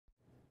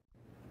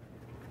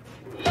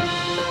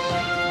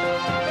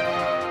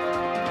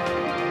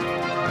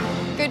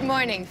Good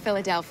morning,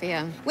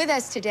 Philadelphia. With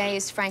us today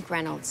is Frank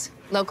Reynolds,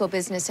 local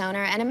business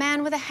owner and a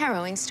man with a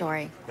harrowing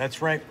story.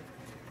 That's right.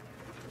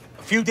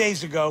 A few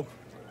days ago,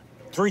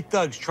 3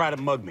 thugs tried to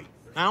mug me.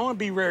 Now, I want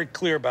to be very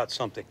clear about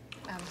something.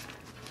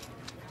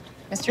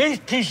 These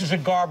pieces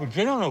of garbage,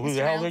 they don't know who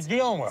the hell they're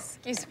dealing with.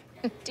 Excuse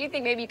me. Do you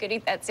think maybe you could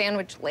eat that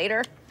sandwich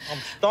later? I'm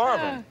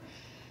starving.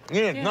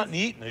 There's nothing to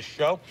eat in this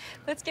show.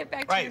 Let's get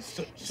back to your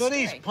So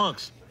these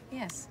punks,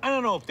 yes. I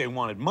don't know if they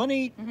wanted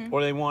money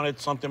or they wanted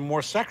something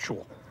more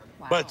sexual.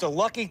 Wow. But it's a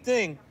lucky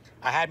thing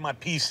I had my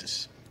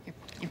pieces.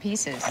 Your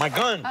pieces. My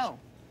guns. Oh.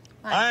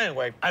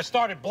 Anyway, I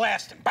started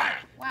blasting. Bang!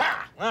 Wow. Bang!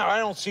 Well, I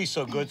don't see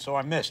so good, so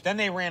I missed. Then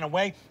they ran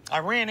away. I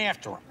ran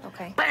after them.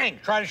 Okay. Bang!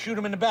 Try to shoot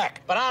them in the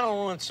back. But I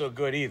don't run so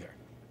good either.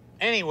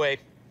 Anyway,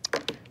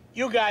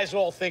 you guys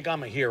all think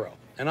I'm a hero,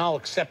 and I'll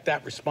accept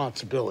that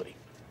responsibility.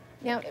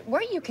 Now,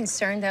 weren't you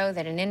concerned, though,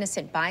 that an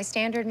innocent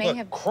bystander may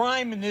have...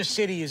 Crime in this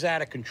city is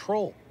out of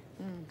control.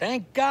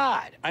 Thank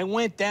God I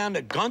went down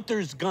to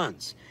Gunther's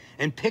Guns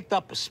and picked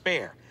up a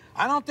spare.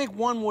 I don't think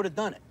one would have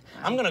done it.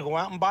 I'm gonna go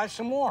out and buy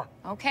some more.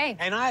 Okay.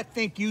 And I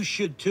think you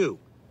should too.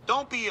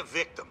 Don't be a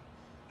victim.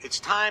 It's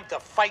time to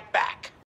fight back.